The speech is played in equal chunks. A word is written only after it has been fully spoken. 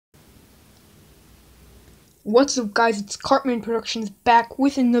What's up, guys? It's Cartman Productions back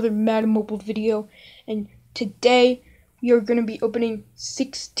with another Madden Mobile video, and today we are going to be opening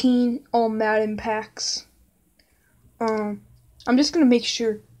 16 all Madden packs. I'm just going to make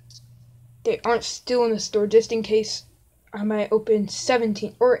sure they aren't still in the store just in case I might open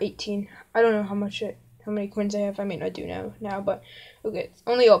 17 or 18. I don't know how many coins I have. I mean, I do know now, but okay, it's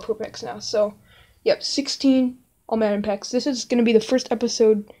only all pro packs now. So, yep, 16 all Madden packs. This is going to be the first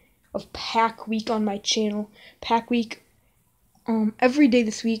episode of Pack Week on my channel. Pack Week, every day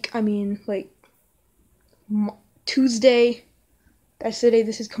this week. I mean, like Tuesday. That's the day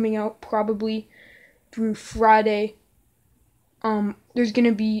this is coming out. Probably through Friday. There's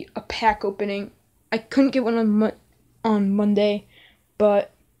gonna be a pack opening. I couldn't get one on Monday,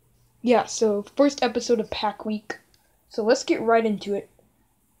 but yeah. So first episode of Pack Week. So let's get right into it.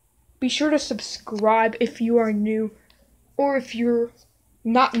 Be sure to subscribe if you are new, or if you're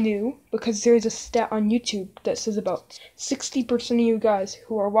not new, because there's a stat on YouTube that says about 60% of you guys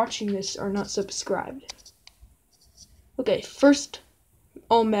who are watching this are not subscribed. Okay, first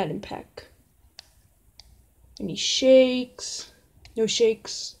all Madden pack. Any shakes? No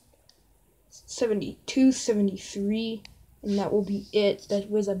shakes. 72, 73, and that will be it. That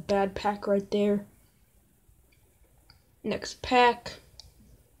was a bad pack right there. Next pack.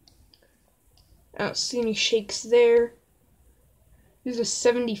 I don't see any shakes there. There's a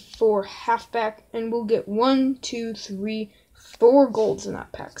 74 halfback, and we'll get 1, 2, 3, 4 golds in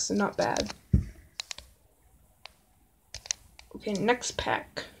that pack, so not bad. Okay, next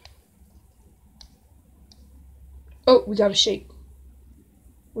pack. Oh, we got a shake.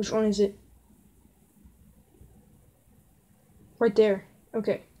 Which one is it? Right there.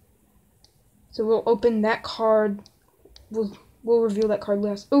 Okay. So we'll open that card. We'll reveal that card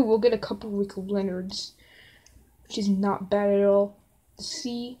last. Oh, we'll get a couple Rick Leonards, which is not bad at all.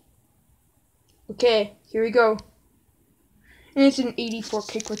 See. Okay, here we go. And it's an 84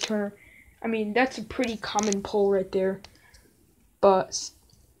 kick returner. I mean, that's a pretty common pull right there. But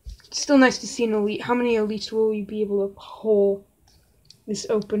still nice to see an elite. How many elites will we be able to pull this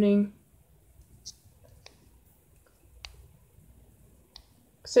opening?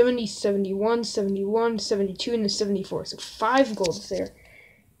 70, 71, 71, 72, and the 74. So 5 golds there.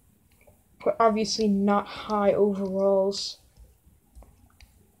 But obviously not high overalls.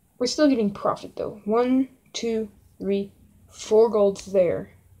 We're still getting profit though. 1, 2, 3, 4 golds there.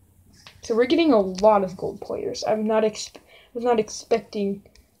 So we're getting a lot of gold players. I was not expecting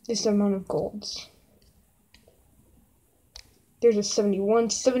this amount of golds. There's a 71,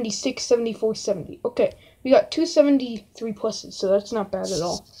 76, 74, 70. Okay, we got 2 73 pluses, so that's not bad at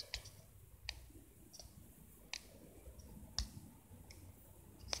all.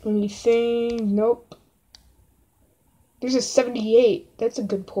 Anything? Nope. There's a 78. That's a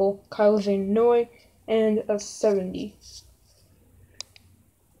good pull. Kyle Van Noy, and a 70.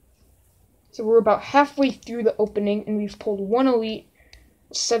 So we're about halfway through the opening, and we've pulled 1 elite,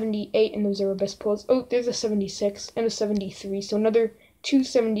 78, and those are our best pulls. Oh, there's a 76 and a 73. So another 2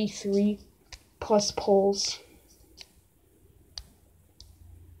 73 plus pulls.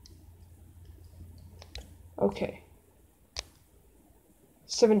 Okay.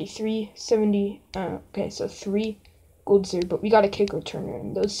 73, 70. Okay, so 3 golds there, but we got a kick returner,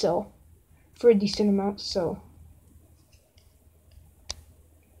 and those sell for a decent amount, so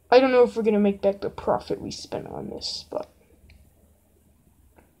I don't know if we're gonna make back the profit we spent on this, but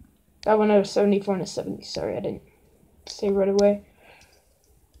that one out of 74 and a 70. Sorry, I didn't say right away.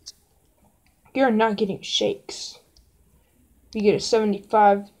 We are not getting shakes. We get a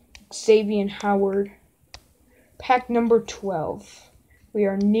 75, Xavier Howard. Pack number 12. We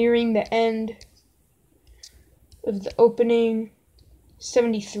are nearing the end of the opening.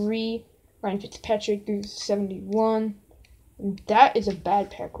 73, Ryan Fitzpatrick. There's 71. And that is a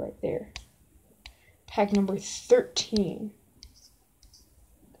bad pack right there. Pack number 13.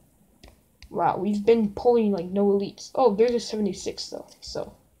 Wow, we've been pulling like no elites. Oh, there's a 76 though,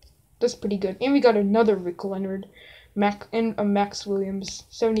 so that's pretty good. And we got another Rick Leonard, and a Max Williams,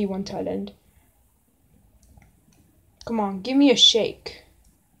 71 tight end. Come on, give me a shake.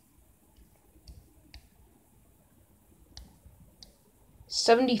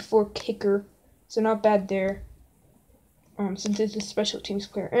 74 kicker, so not bad there. Since it's a special teams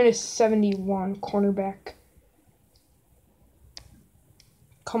player, and a 71 cornerback.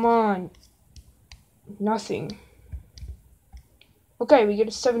 Come on. Nothing. Okay, we get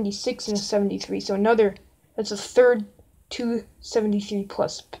a 76 and a 73, so that's a third 2 73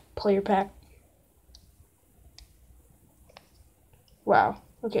 plus player pack. Wow.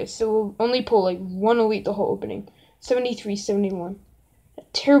 Okay, so we'll only pull like 1 elite the whole opening. 73, 71. a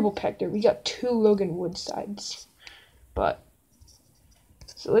terrible pack there. We got 2 Logan Woodsides. But,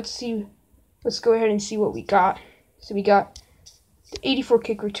 so let's go ahead and see what we got. So we got the 84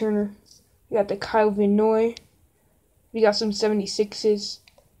 kick returner. We got the Kyle Van Noy. We got some 76s.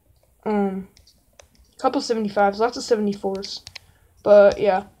 Couple 75s, lots of 74s. But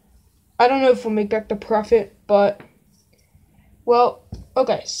yeah, I don't know if we'll make back the profit, but well,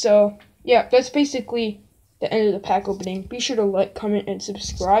 okay, so yeah, that's basically the end of the pack opening. Be sure to like, comment, and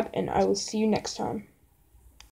subscribe, and I will see you next time.